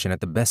proposition at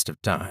the best of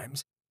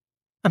times.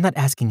 "I'm not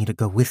asking you to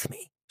go with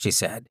me," she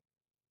said.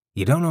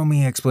 "You don't owe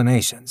me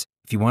explanations.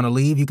 If you want to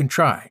leave, you can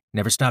try.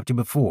 Never stopped you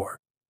before."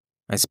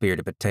 I speared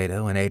a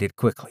potato and ate it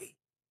quickly.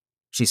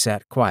 She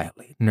sat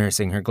quietly,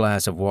 nursing her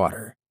glass of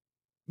water.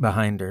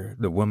 Behind her,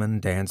 the woman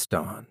danced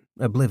on,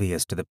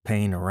 oblivious to the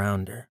pain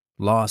around her,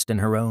 lost in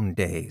her own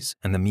days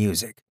and the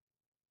music.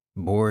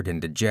 Bored and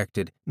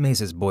dejected,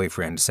 Mesa's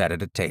boyfriend sat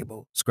at a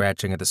table,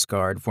 scratching at the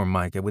scarred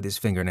formica with his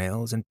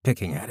fingernails and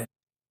picking at it.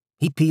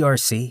 "He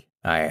PRC?"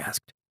 I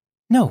asked.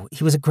 "No,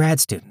 he was a grad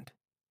student.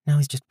 Now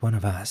he's just one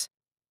of us."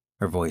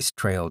 Her voice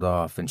trailed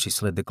off and she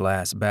slid the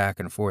glass back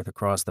and forth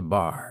across the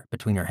bar,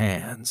 between her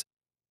hands.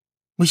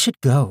 "We should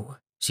go,"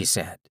 she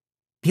said.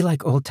 "Be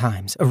like old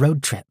times, a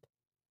road trip."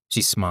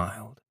 She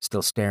smiled,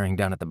 still staring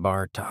down at the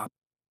bar top.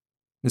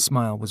 The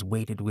smile was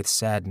weighted with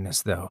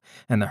sadness, though,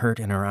 and the hurt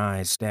in her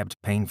eyes stabbed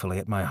painfully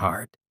at my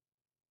heart.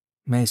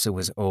 Mesa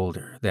was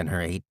older than her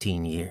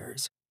 18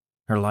 years.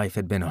 Her life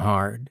had been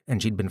hard,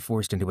 and she'd been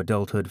forced into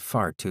adulthood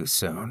far too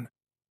soon.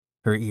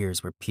 Her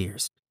ears were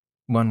pierced.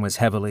 One was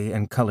heavily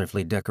and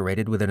colorfully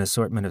decorated with an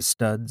assortment of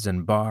studs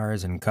and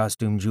bars and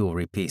costume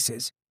jewelry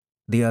pieces.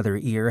 The other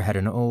ear had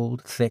an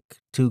old,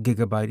 thick,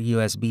 2-gigabyte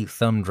USB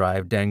thumb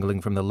drive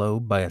dangling from the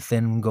lobe by a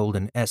thin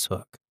golden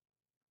S-hook.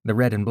 The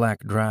red and black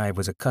drive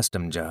was a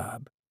custom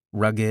job.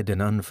 Rugged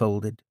and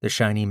unfolded, the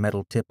shiny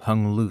metal tip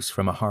hung loose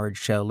from a hard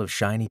shell of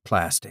shiny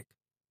plastic.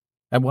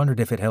 I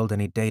wondered if it held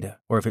any data,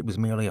 or if it was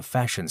merely a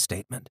fashion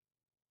statement.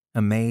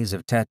 A maze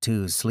of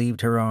tattoos sleeved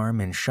her arm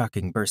in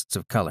shocking bursts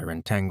of color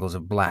and tangles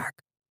of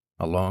black.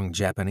 A long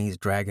Japanese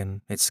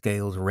dragon, its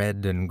scales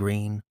red and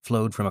green,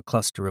 flowed from a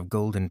cluster of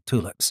golden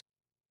tulips.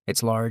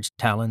 Its large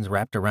talons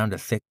wrapped around a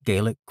thick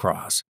Gaelic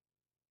cross.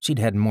 She'd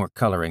had more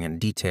coloring and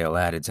detail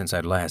added since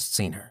I'd last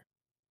seen her.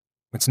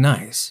 "It's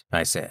nice,"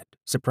 I said,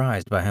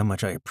 surprised by how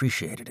much I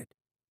appreciated it.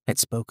 It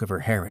spoke of her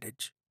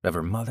heritage, of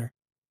her mother,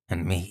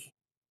 and me.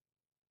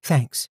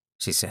 "Thanks,"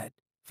 she said,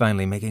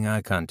 finally making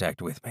eye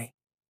contact with me.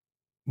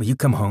 "Will you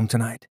come home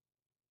tonight?"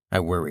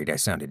 I worried I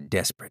sounded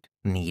desperate,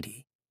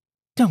 needy.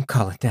 "Don't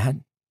call it that,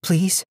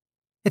 please.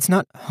 It's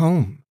not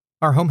home.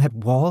 Our home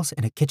had walls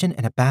and a kitchen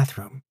and a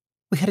bathroom.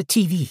 We had a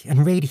TV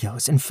and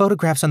radios and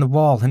photographs on the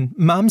wall and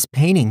Mom's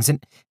paintings,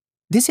 and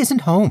this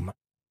isn't home."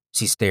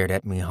 She stared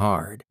at me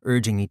hard,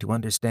 urging me to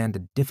understand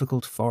a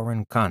difficult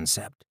foreign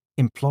concept,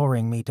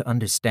 imploring me to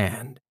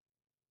understand.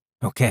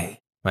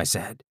 "Okay," I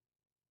said.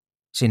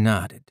 She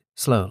nodded,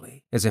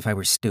 slowly, as if I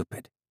were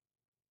stupid.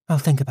 "I'll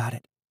think about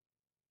it."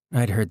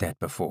 I'd heard that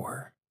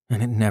before,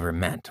 and it never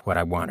meant what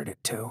I wanted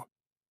it to.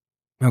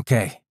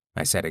 "Okay,"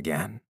 I said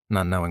again,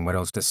 not knowing what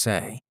else to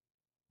say.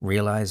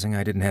 Realizing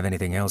I didn't have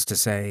anything else to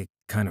say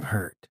kind of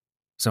hurt.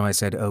 So I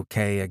said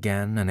okay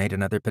again and ate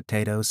another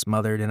potato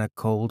smothered in a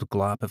cold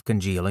glop of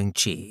congealing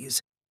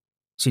cheese.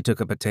 She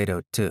took a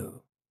potato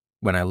too.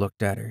 When I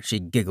looked at her, she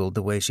giggled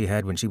the way she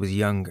had when she was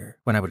younger,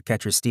 when I would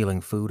catch her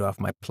stealing food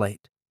off my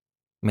plate.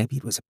 Maybe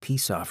it was a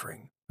peace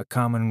offering, a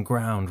common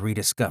ground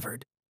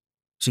rediscovered.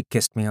 She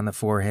kissed me on the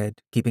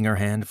forehead, keeping her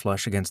hand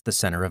flush against the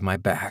center of my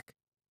back.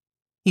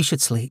 "You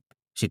should sleep,"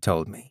 she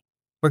told me.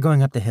 "We're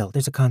going up the hill.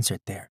 There's a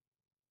concert there."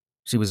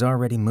 She was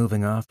already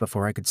moving off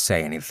before I could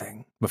say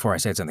anything, before I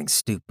said something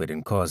stupid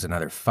and caused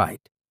another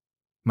fight.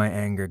 My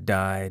anger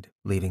died,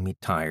 leaving me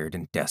tired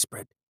and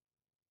desperate.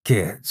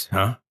 "Kids,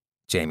 huh?"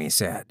 Jamie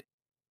said.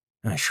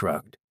 I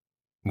shrugged.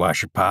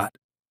 "Wash your pot?"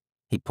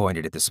 He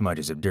pointed at the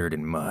smudges of dirt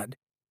and mud.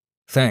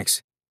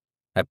 "Thanks."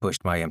 I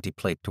pushed my empty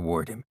plate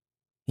toward him.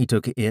 He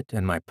took it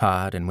and my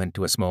pot and went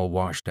to a small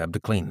washtub to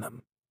clean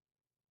them.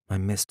 I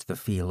missed the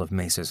feel of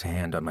Mesa's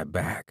hand on my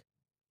back.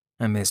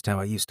 I missed how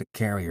I used to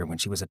carry her when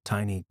she was a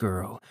tiny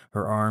girl,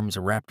 her arms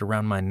wrapped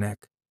around my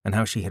neck, and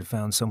how she had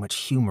found so much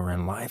humor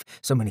in life,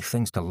 so many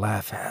things to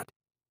laugh at.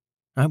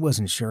 I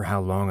wasn't sure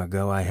how long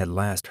ago I had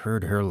last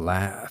heard her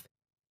laugh.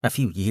 A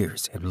few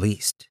years, at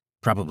least,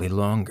 probably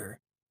longer.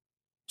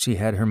 She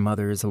had her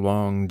mother's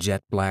long,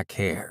 jet-black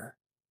hair.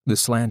 The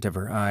slant of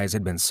her eyes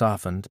had been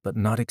softened but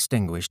not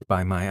extinguished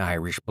by my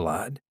Irish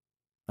blood.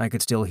 I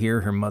could still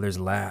hear her mother's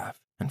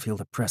laugh and feel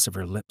the press of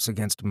her lips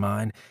against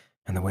mine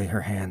and the way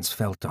her hands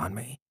felt on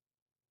me.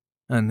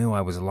 I knew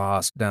I was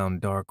lost down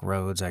dark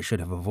roads I should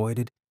have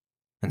avoided,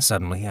 and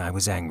suddenly I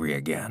was angry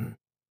again.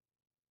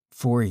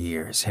 4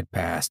 years had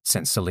passed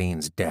since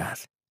Celine's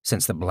death,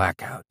 since the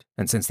blackout,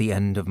 and since the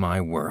end of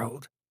my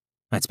world.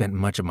 I'd spent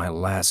much of my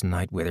last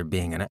night with her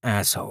being an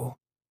asshole.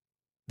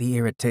 The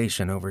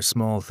irritation over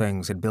small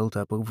things had built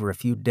up over a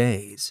few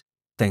days.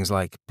 Things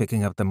like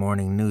picking up the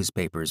morning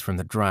newspapers from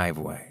the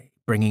driveway,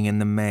 bringing in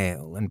the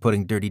mail, and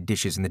putting dirty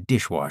dishes in the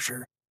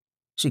dishwasher.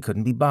 She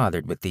couldn't be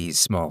bothered with these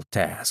small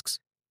tasks.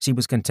 She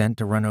was content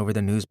to run over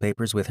the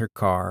newspapers with her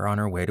car on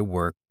her way to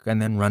work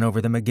and then run over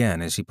them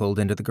again as she pulled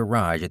into the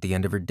garage at the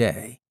end of her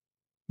day.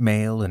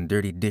 Mail and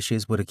dirty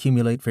dishes would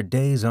accumulate for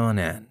days on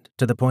end,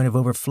 to the point of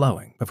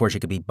overflowing before she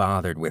could be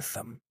bothered with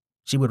them.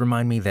 She would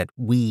remind me that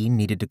we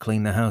needed to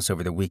clean the house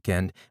over the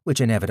weekend,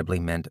 which inevitably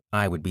meant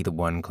I would be the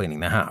one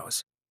cleaning the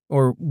house.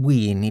 Or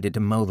we needed to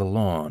mow the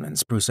lawn and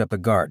spruce up the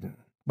garden,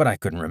 but I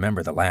couldn't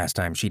remember the last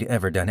time she'd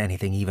ever done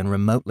anything even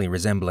remotely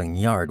resembling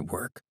yard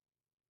work.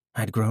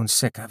 I'd grown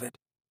sick of it.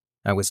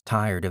 I was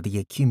tired of the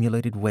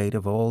accumulated weight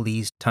of all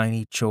these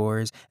tiny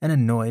chores and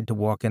annoyed to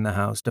walk in the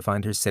house to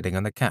find her sitting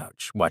on the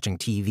couch, watching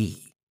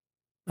TV.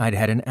 I'd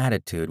had an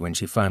attitude when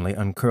she finally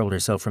uncurled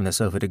herself from the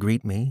sofa to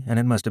greet me, and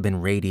it must have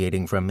been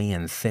radiating from me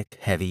in thick,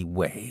 heavy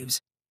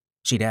waves.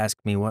 She'd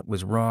asked me what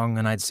was wrong,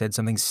 and I'd said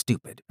something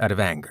stupid out of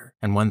anger,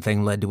 and one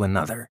thing led to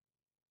another.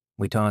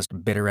 We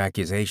tossed bitter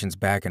accusations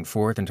back and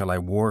forth until I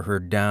wore her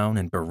down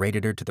and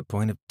berated her to the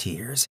point of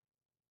tears.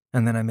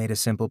 And then I made a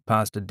simple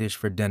pasta dish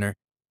for dinner,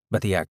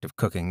 but the act of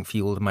cooking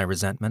fueled my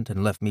resentment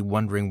and left me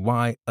wondering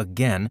why,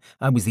 again,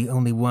 I was the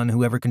only one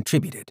who ever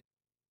contributed.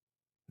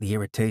 The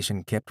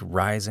irritation kept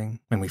rising,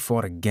 and we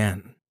fought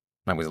again.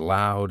 I was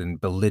loud and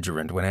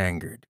belligerent when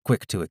angered,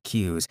 quick to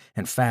accuse,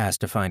 and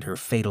fast to find her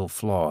fatal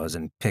flaws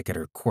and pick at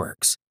her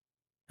quirks.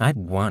 I'd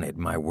wanted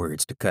my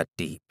words to cut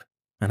deep,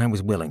 and I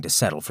was willing to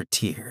settle for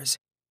tears.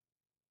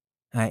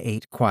 I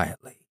ate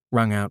quietly,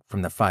 wrung out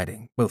from the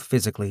fighting, both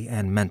physically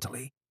and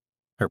mentally.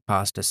 Her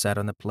pasta sat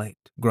on the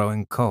plate,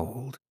 growing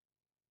cold.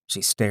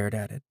 She stared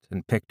at it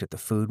and picked at the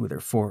food with her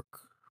fork,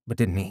 but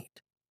didn't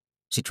eat.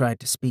 She tried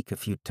to speak a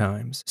few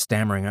times,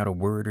 stammering out a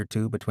word or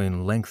two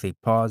between lengthy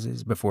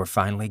pauses before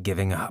finally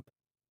giving up.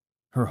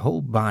 Her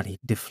whole body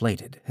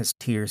deflated as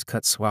tears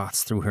cut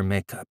swaths through her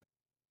makeup.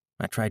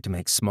 I tried to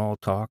make small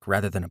talk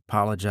rather than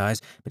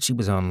apologize, but she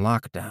was on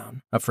lockdown,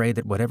 afraid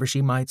that whatever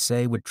she might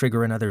say would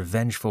trigger another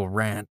vengeful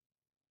rant.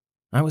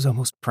 I was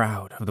almost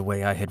proud of the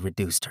way I had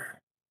reduced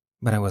her.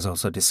 But I was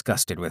also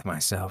disgusted with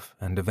myself,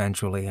 and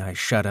eventually I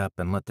shut up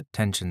and let the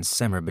tension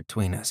simmer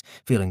between us,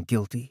 feeling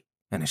guilty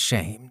and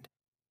ashamed.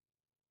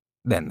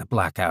 Then the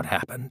blackout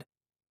happened.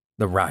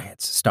 The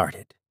riots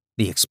started,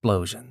 the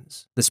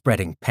explosions, the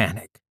spreading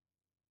panic.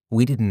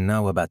 We didn't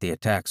know about the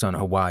attacks on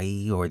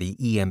Hawaii or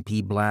the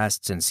EMP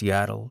blasts in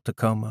Seattle,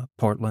 Tacoma,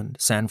 Portland,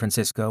 San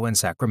Francisco, and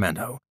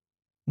Sacramento.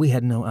 We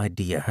had no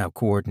idea how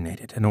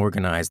coordinated and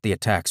organized the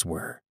attacks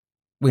were.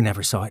 We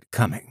never saw it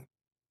coming.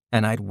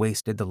 And I'd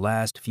wasted the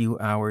last few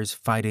hours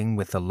fighting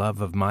with the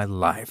love of my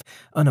life,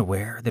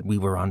 unaware that we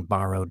were on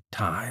borrowed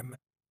time.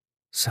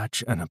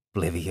 Such an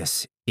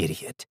oblivious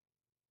idiot.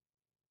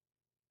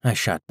 I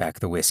shot back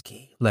the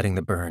whiskey, letting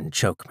the burn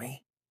choke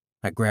me.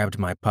 I grabbed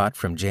my pot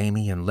from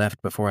Jamie and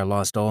left before I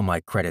lost all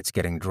my credits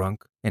getting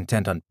drunk,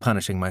 intent on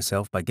punishing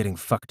myself by getting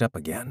fucked up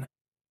again.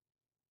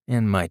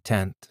 In my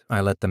tent,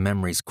 I let the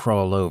memories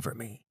crawl over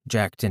me,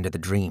 jacked into the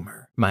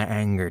dreamer, my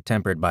anger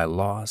tempered by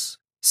loss,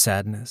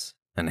 sadness,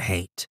 and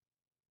hate.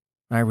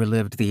 I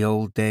relived the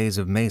old days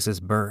of Mesa's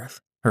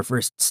birth, her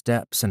first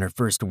steps and her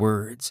first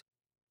words.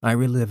 I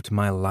relived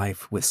my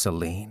life with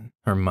Celine,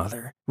 her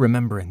mother,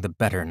 remembering the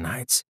better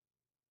nights.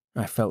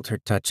 I felt her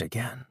touch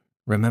again,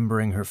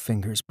 remembering her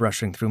fingers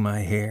brushing through my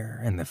hair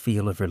and the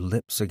feel of her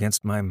lips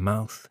against my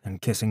mouth and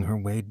kissing her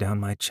way down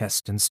my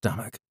chest and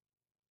stomach.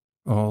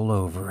 All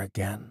over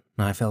again,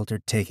 I felt her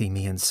taking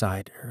me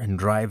inside her and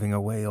driving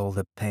away all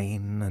the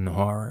pain and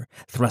horror,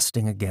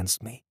 thrusting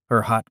against me,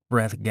 her hot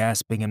breath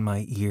gasping in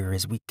my ear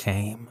as we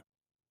came.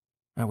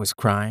 I was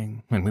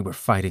crying, and we were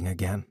fighting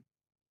again.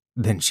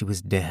 Then she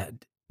was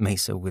dead,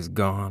 Mesa was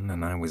gone,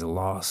 and I was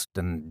lost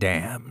and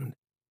damned.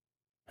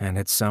 And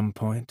at some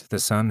point, the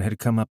sun had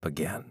come up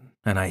again,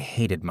 and I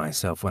hated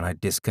myself when I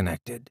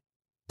disconnected,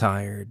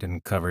 tired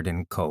and covered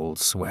in cold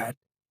sweat.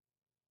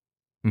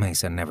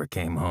 Mesa never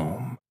came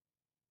home.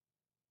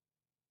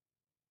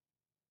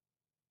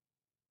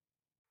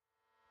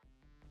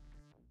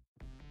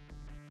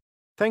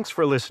 Thanks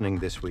for listening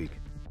this week.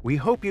 We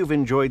hope you've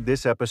enjoyed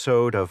this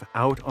episode of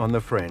Out on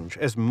the Fringe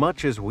as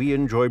much as we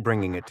enjoy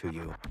bringing it to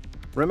you.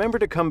 Remember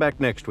to come back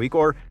next week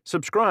or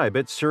subscribe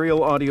at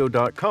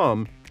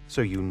serialaudio.com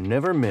so you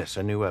never miss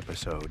a new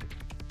episode.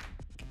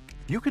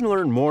 You can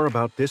learn more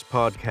about this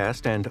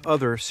podcast and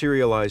other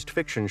serialized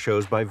fiction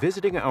shows by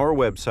visiting our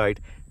website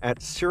at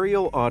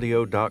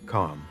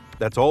serialaudio.com.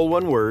 That's all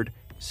one word,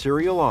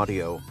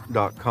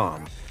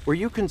 serialaudio.com, where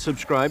you can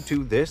subscribe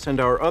to this and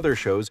our other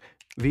shows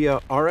via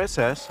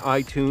RSS,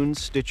 iTunes,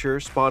 Stitcher,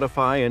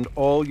 Spotify, and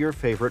all your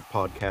favorite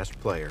podcast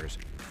players.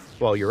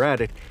 While you're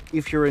at it,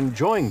 if you're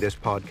enjoying this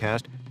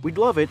podcast, we'd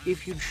love it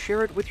if you'd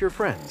share it with your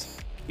friends.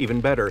 Even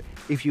better,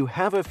 if you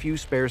have a few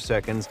spare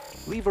seconds,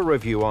 leave a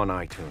review on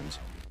iTunes.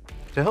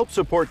 To help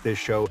support this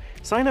show,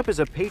 sign up as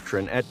a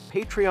patron at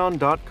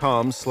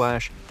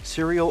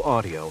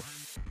patreon.com/serialaudio.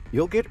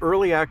 You'll get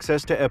early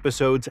access to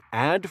episodes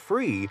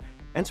ad-free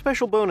and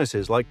special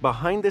bonuses like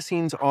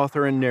behind-the-scenes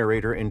author and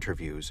narrator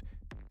interviews.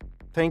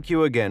 Thank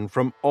you again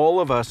from all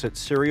of us at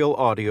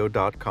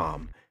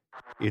serialaudio.com.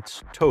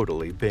 It's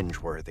totally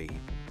binge-worthy.